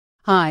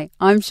Hi,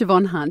 I'm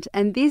Siobhan Hunt,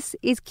 and this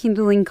is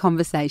Kindling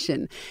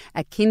Conversation,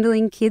 a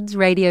Kindling Kids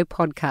radio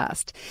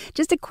podcast.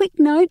 Just a quick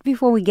note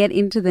before we get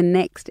into the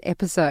next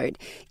episode.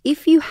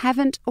 If you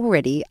haven't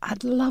already,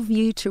 I'd love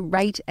you to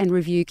rate and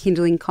review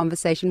Kindling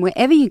Conversation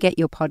wherever you get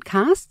your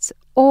podcasts,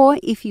 or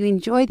if you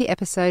enjoy the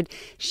episode,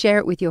 share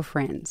it with your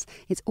friends.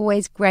 It's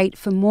always great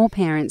for more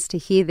parents to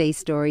hear these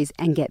stories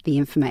and get the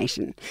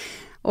information.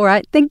 All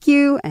right, thank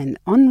you, and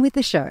on with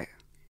the show.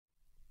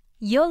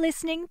 You're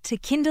listening to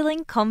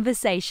Kindling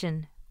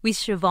Conversation with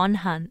Siobhan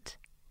Hunt,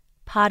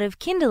 part of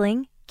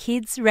Kindling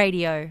Kids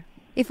Radio.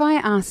 If I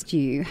asked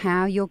you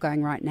how you're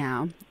going right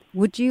now,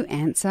 would you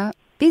answer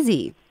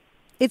busy?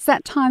 It's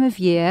that time of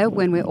year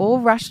when we're all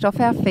rushed off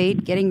our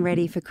feet getting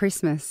ready for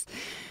Christmas.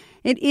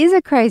 It is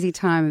a crazy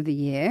time of the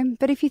year,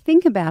 but if you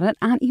think about it,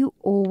 aren't you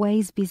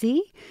always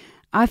busy?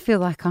 I feel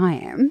like I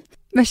am.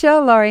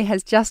 Michelle Laurie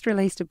has just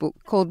released a book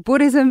called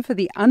Buddhism for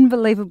the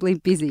Unbelievably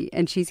Busy,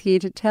 and she's here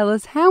to tell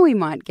us how we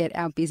might get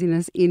our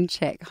busyness in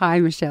check. Hi,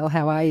 Michelle.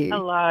 How are you?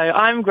 Hello.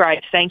 I'm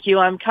great, thank you.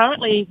 I'm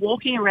currently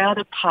walking around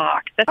a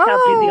park. That's how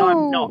busy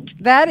I'm not.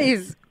 That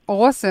is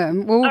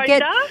awesome. We'll I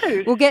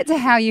know. We'll get to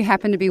how you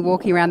happen to be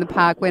walking around the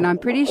park when I'm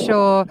pretty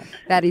sure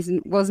that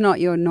was not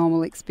your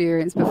normal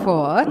experience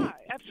before. No,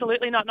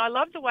 absolutely not. And I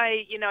love the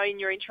way, in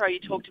your intro you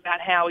talked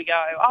about how we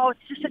go, it's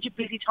just such a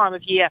busy time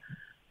of year.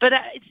 But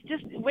it's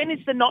just, when is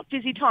the not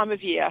busy time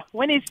of year?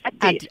 When is that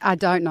bit? I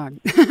don't know.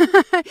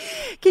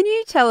 Can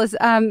you tell us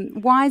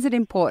why is it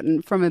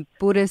important from a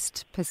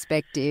Buddhist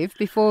perspective,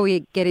 before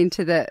we get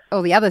into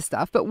all the other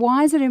stuff, but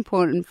why is it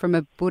important from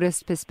a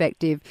Buddhist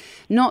perspective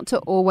not to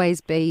always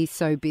be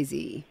so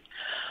busy?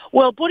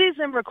 Well,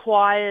 Buddhism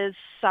requires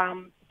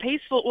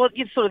it's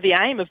sort of the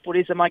aim of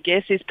Buddhism, I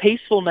guess, is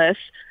peacefulness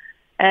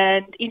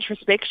and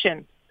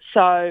introspection.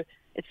 So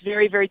it's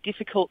very, very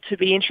difficult to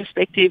be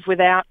introspective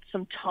without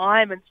some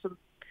time and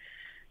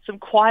some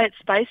quiet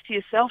space to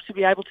yourself to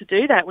be able to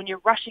do that. When you're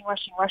rushing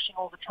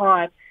all the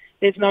time,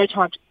 there's no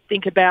time to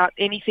think about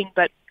anything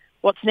but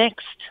what's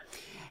next.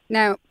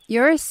 Now,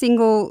 you're a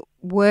single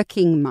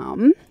working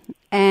mum,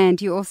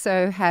 and you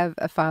also have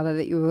a father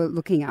that you were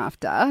looking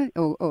after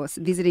or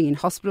visiting in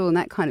hospital and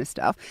that kind of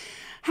stuff.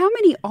 How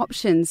many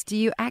options do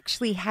you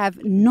actually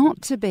have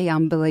not to be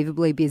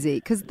unbelievably busy?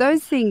 Because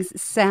those things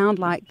sound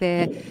like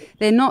they're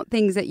not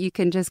things that you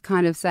can just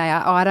kind of say,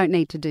 I don't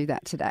need to do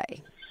that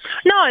today.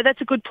 No, that's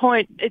a good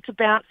point. It's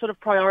about sort of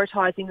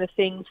prioritising the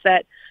things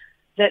that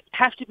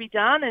have to be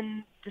done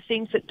and the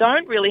things that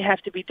don't really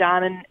have to be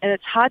done, and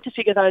it's hard to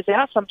figure those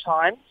out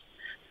sometimes.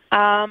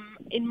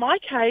 In my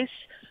case,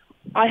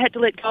 I had to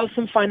let go of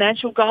some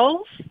financial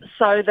goals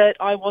so that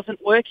I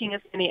wasn't working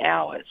as many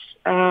hours.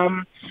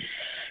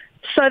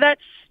 So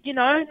that's,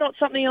 not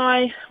something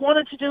I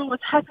wanted to do, was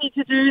happy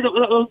to do, that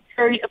was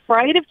very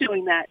afraid of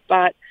doing that.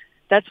 But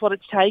that's what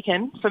it's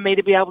taken for me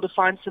to be able to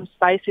find some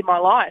space in my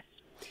life.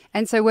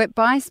 And so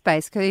by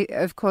space,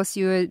 of course,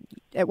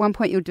 at one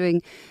point you were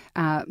doing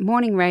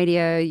morning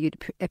radio, you'd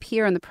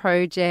appear on the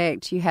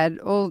project, you have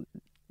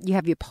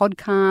your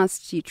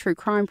podcasts, your true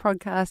crime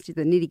podcast,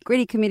 the Nitty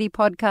Gritty Committee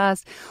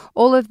podcast,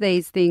 all of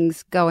these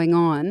things going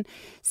on.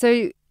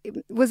 So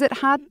was it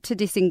hard to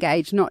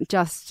disengage, not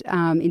just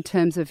in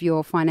terms of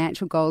your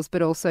financial goals,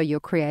 but also your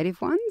creative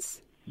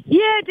ones?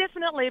 Yeah,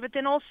 definitely. But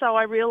then also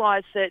I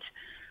realised that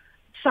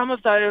some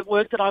of the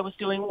work that I was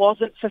doing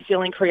wasn't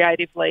fulfilling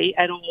creatively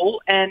at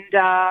all, and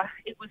I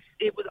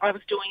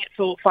was doing it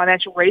for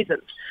financial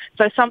reasons.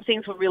 So some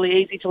things were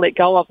really easy to let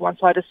go of once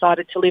I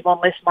decided to live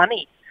on less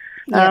money.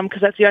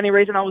 Because that's the only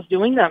reason I was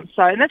doing them.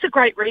 So, and that's a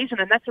great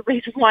reason, and that's a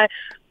reason why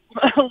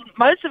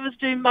most of us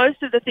do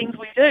most of the things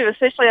we do,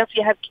 especially after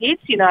you have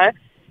kids,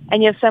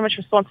 and you have so much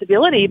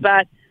responsibility.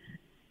 But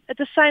at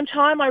the same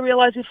time, I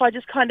realise if I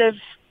just kind of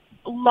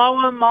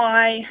lower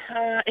my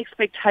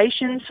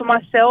expectations for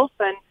myself,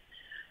 and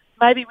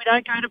maybe we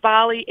don't go to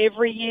Bali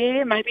every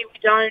year, maybe we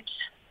don't,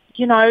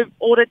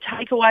 order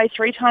takeaway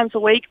 3 times a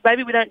week,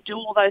 maybe we don't do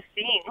all those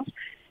things,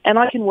 and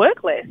I can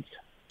work less.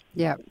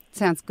 Yeah,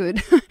 sounds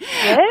good.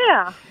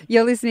 Yeah.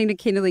 You're listening to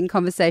Kindling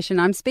Conversation.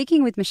 I'm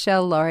speaking with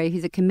Michelle Laurie,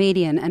 who's a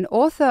comedian and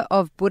author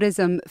of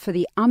Buddhism for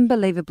the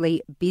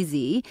Unbelievably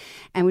Busy.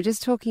 And we're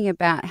just talking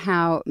about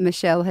how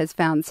Michelle has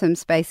found some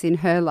space in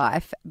her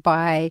life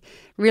by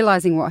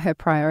realising what her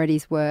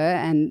priorities were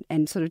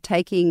and sort of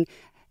taking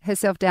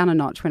herself down a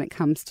notch when it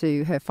comes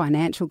to her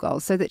financial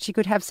goals so that she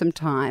could have some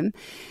time.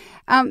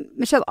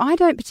 Michelle, I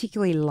don't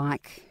particularly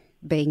like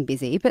being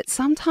busy, but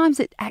sometimes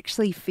it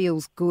actually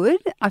feels good.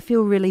 I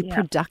feel really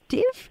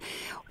productive.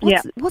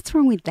 What's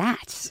wrong with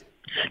that?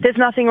 There's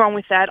nothing wrong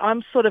with that.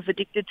 I'm sort of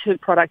addicted to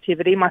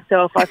productivity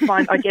myself. I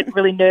find I get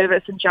really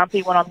nervous and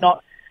jumpy when I'm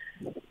not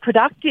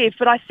productive,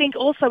 but I think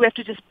also we have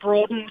to just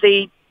broaden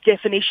the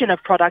definition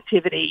of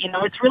productivity.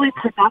 It's really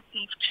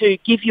productive to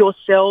give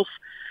yourself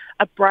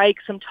a break,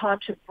 some time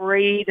to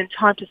breathe and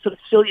time to sort of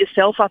fill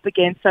yourself up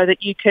again so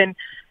that you can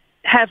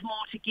have more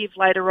to give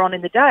later on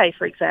in the day,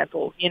 for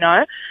example,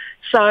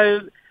 So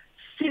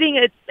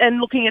sitting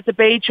and looking at the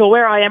beach, or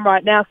where I am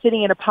right now,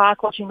 sitting in a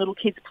park watching little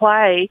kids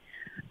play,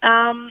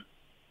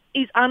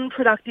 is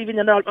unproductive in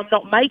that I'm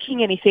not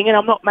making anything and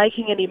I'm not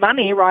making any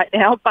money right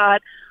now,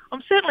 but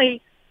I'm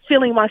certainly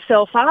filling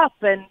myself up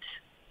and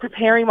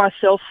preparing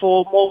myself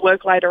for more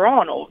work later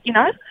on, or, you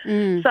know.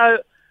 So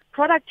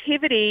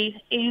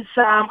productivity is,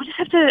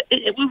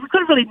 we've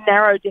got a really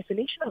narrow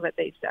definition of it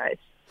these days.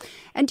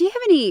 And do you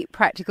have any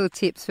practical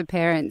tips for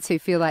parents who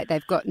feel like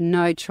they've got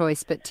no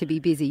choice but to be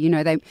busy? You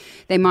know,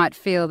 they might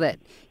feel that,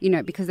 you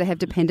know, because they have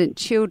dependent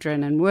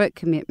children and work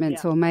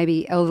commitments, or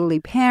maybe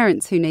elderly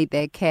parents who need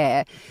their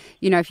care.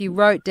 You know, if you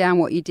wrote down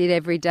what you did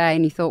every day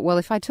and you thought, well,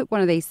 if I took one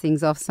of these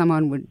things off,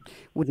 someone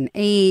wouldn't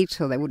eat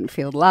or they wouldn't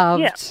feel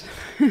loved.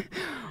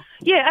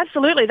 Yeah,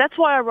 absolutely. That's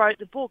why I wrote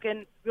the book,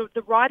 and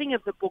the writing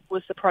of the book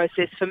was the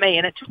process for me,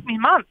 and it took me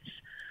months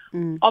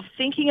of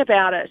thinking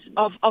about it,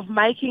 of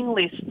making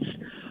lists,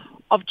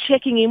 of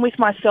checking in with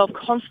myself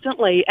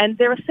constantly. And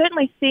there are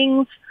certainly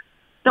things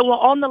that were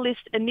on the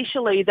list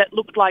initially that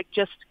looked like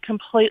just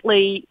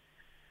completely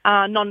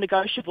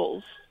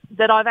non-negotiables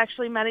that I've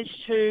actually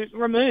managed to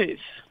remove,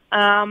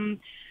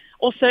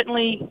 or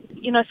certainly,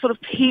 you know, sort of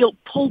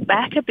pull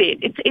back a bit.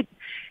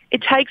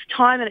 It takes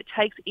time and it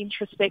takes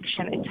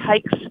introspection. It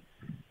takes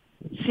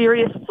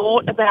serious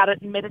thought about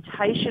it and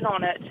meditation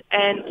on it,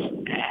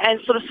 and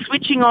sort of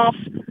switching off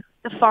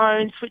the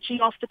phone, switching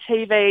off the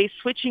TV,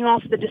 switching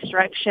off the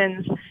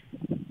distractions,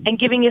 and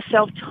giving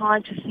yourself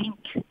time to think.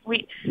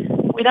 We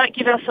don't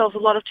give ourselves a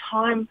lot of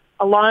time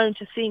alone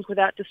to think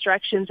without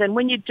distractions, and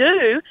when you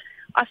do,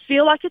 I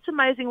feel like it's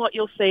amazing what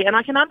you'll see. And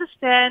I can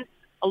understand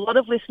a lot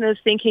of listeners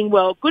thinking,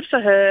 well, good for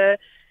her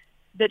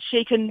that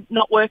she can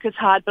not work as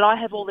hard, but I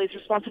have all these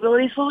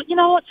responsibilities. Well, you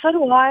know what, so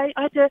do I.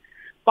 I had to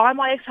buy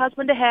my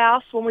ex-husband a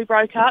house when we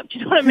broke up. Do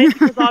you know what I mean?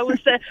 Because I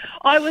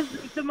was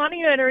the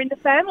money earner in the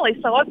family.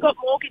 So I've got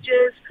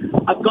mortgages,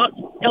 I've got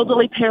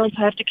elderly parents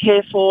I have to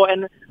care for,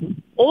 and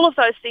all of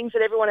those things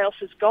that everyone else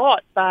has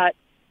got. But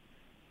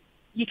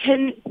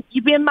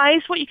you'd be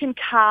amazed what you can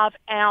carve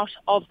out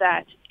of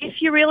that if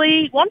you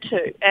really want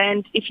to,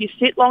 and if you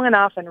sit long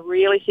enough and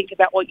really think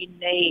about what you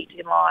need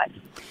in life.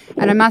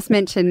 And I must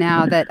mention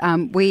now that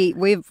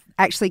we've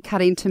actually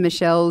cut into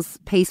Michelle's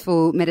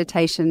peaceful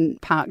meditation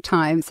park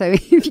time. So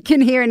if you can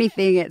hear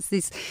anything, it's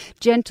this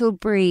gentle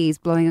breeze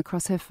blowing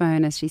across her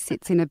phone as she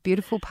sits in a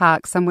beautiful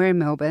park somewhere in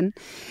Melbourne,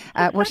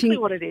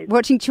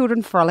 watching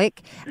children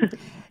frolic.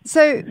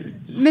 So,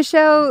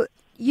 Michelle,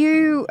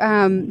 you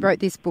wrote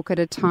this book at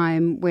a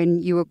time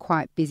when you were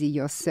quite busy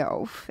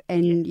yourself,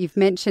 and you've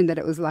mentioned that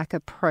it was like a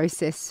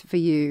process for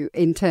you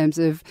in terms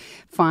of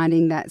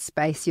finding that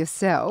space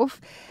yourself.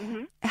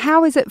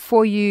 How is it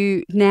for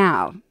you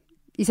now?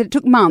 You said it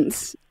took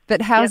months,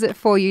 but how is it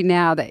for you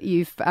now that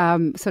you've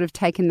sort of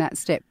taken that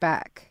step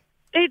back?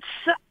 It's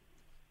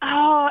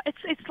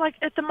like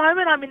at the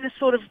moment I'm in this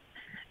sort of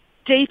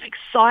deep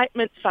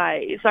excitement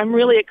phase. I'm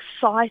really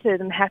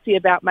excited and happy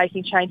about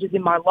making changes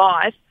in my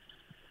life.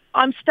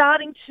 I'm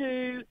starting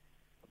to,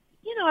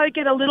 you know,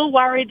 get a little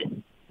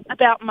worried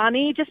about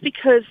money, just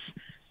because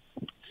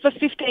for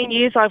 15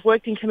 years I've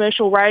worked in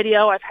commercial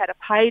radio. I've had a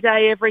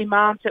payday every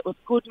month. It was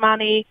good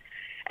money.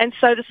 And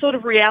so the sort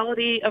of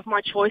reality of my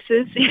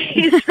choices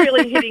is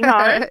really hitting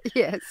home.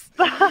 Yes.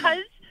 But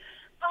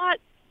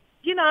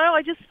you know,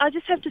 I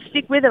just have to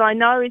stick with it. I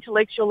know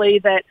intellectually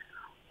that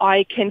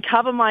I can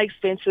cover my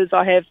expenses.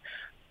 I have,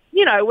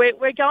 you know,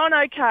 we're going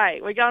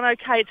okay. We're going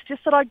okay. It's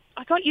just that I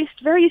got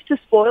very used to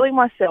spoiling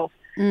myself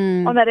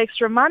on that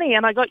extra money,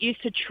 and I got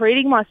used to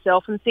treating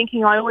myself and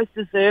thinking I always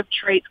deserved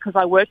treats because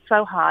I worked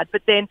so hard,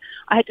 but then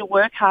I had to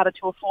work harder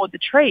to afford the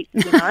treats,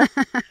 you know.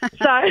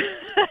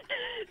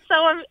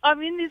 So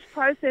I'm in this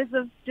process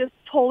of just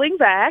pulling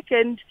back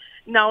and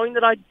knowing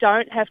that I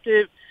don't have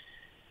to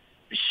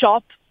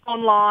shop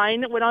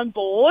online when I'm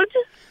bored.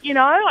 You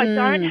know, I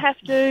don't have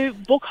to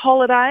book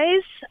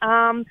holidays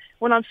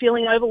when I'm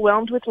feeling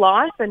overwhelmed with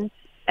life and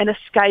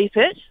escape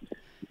it.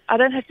 I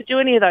don't have to do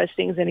any of those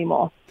things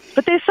anymore.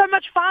 But they're so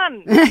much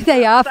fun.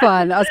 They are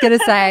fun. I was going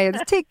to say,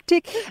 it's tick,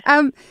 tick.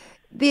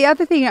 The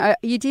other thing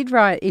you did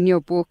write in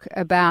your book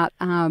about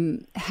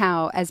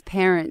how as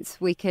parents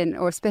we can,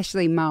 or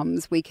especially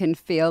mums, we can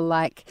feel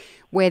like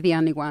we're the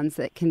only ones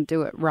that can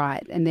do it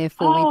right, and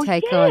therefore we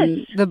take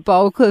on the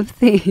bulk of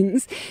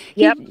things.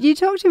 Yep. You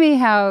talk to me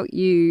how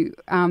you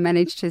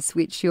managed to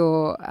switch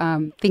your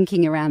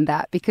thinking around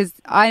that, because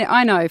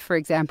I know, for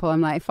example,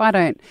 I'm like, if I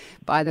don't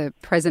buy the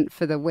present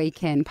for the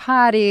weekend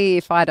party,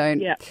 if I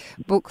don't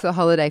book the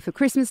holiday for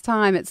Christmas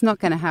time, it's not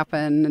going to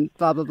happen, and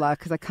blah, blah, blah,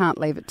 because I can't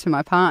leave it to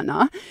my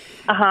partner.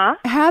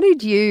 How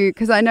did you,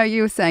 because I know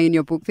you were saying in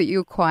your book that you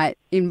were quite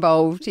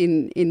involved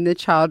in the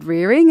child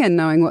rearing and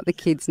knowing what the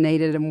kids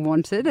needed and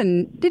wanted,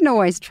 and didn't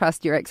always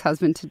trust your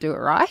ex-husband to do it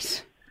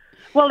right?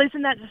 Well,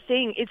 isn't that the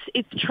thing?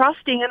 It's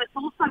trusting, and it's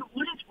also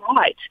what is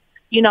right.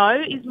 You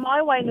know, is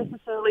my way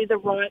necessarily the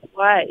right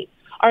way?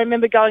 I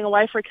remember going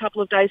away for a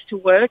couple of days to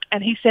work,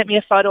 and he sent me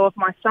a photo of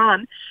my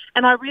son,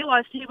 and I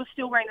realised he was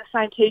still wearing the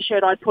same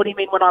T-shirt I'd put him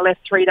in when I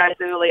left 3 days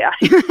earlier.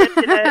 He slept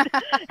in it.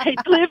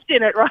 He'd lived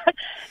in it, right?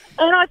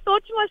 And I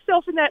thought to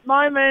myself in that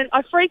moment,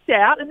 I freaked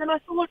out, and then I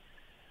thought,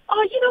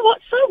 oh, you know what,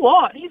 so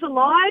what? He's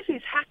alive,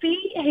 he's happy,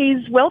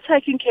 he's well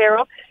taken care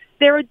of.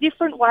 There are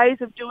different ways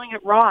of doing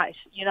it right,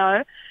 you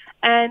know.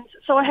 And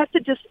so I have to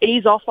just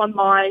ease off on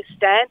my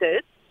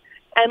standards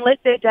and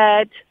let their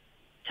dad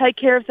take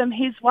care of them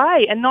his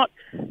way and not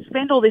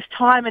spend all this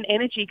time and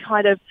energy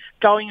kind of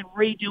going and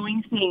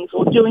redoing things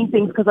or doing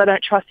things because I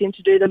don't trust him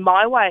to do them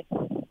my way.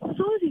 As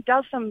long as he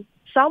does them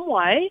some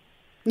way,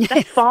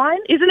 that's fine,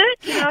 isn't it?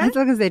 You know? As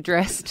long as they're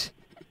dressed.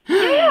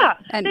 Yeah,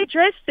 they're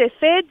dressed, they're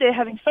fed, they're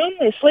having fun,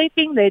 they're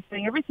sleeping, they're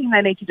doing everything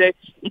they need to do.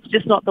 It's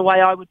just not the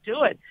way I would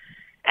do it.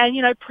 And,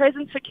 you know,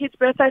 presents for kids'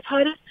 birthday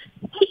parties,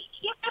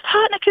 your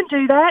partner can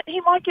do that.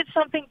 He might get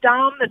something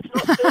dumb that's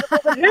not suitable,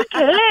 but who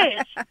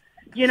cares?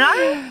 You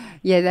know?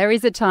 Yeah, there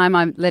is a time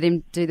I let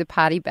him do the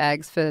party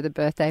bags for the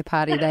birthday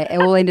party. They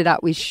all ended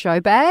up with show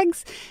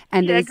bags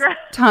and these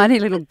tiny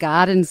little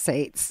garden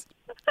seats.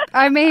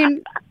 I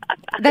mean,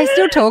 they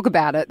still talk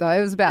about it, though.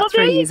 It was about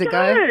 3 years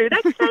ago.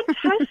 That's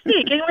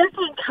fantastic. And we have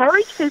to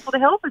encourage people to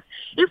help us.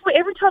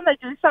 Every time they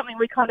do something,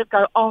 we kind of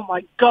go, oh,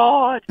 my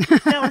God,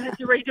 now I have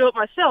to redo it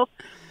myself.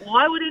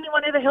 Why would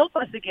anyone ever help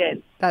us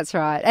again? That's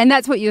right. And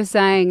that's what you're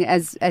saying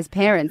as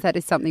parents. That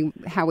is something,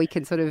 how we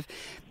can sort of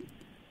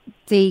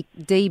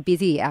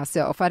de-busy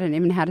ourselves. I don't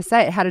even know how to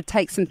say it, how to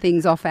take some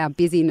things off our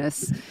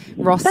busyness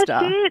roster.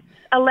 That's it.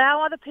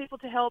 Allow other people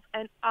to help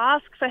and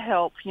ask for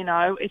help, you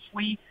know.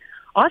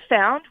 I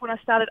found when I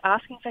started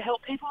asking for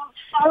help, people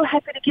were so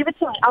happy to give it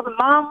to me. Other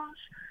mums,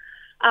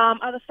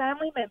 other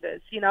family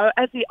members, you know.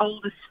 As the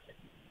oldest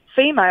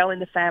female in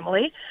the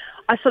family,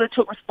 I sort of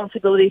took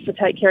responsibility for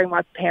taking care of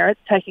my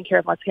parents,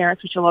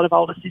 which a lot of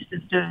older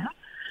sisters do.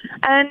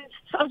 And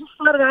so I just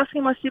started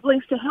asking my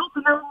siblings to help,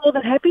 and they were more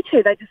than happy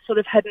to. They just sort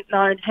of hadn't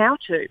known how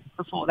to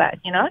before that,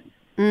 you know.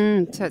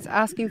 So it's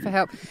asking for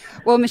help.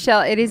 Well,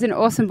 Michelle, it is an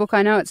awesome book.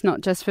 I know it's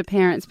not just for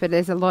parents, but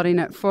there's a lot in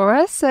it for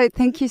us. So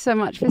thank you so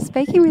much for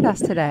speaking with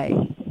us today.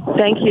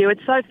 Thank you.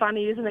 It's so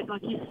funny, isn't it?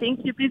 Like, you think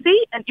you're busy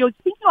and you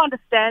think you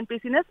understand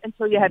busyness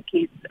until you have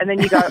kids. And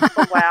then you go,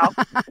 oh, wow,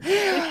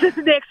 it's just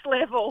next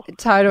level.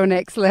 Total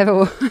next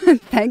level.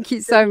 Thank you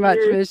so much,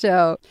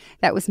 Michelle.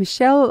 That was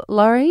Michelle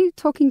Laurie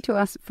talking to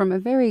us from a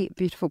very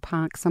beautiful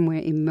park somewhere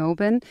in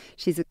Melbourne.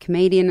 She's a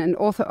comedian and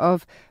author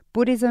of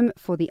Buddhism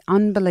for the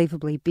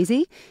Unbelievably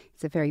Busy.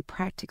 It's a very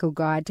practical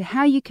guide to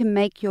how you can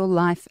make your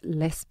life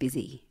less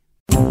busy.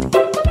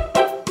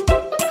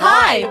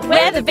 Hi,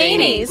 we're the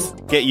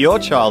Beanies. Get your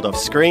child off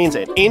screens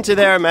and into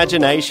their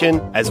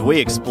imagination as we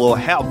explore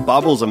how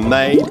bubbles are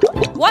made.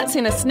 What's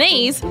in a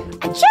sneeze?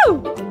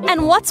 Achoo!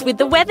 And what's with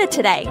the weather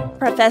today?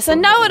 Professor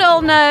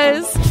Know-It-All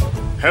knows.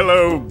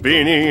 Hello,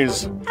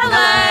 Beanies.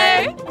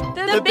 Hello!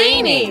 The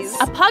Beanies,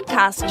 a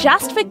podcast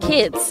just for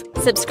kids.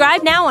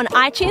 Subscribe now on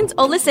iTunes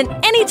or listen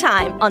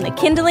anytime on the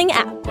Kindling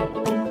app.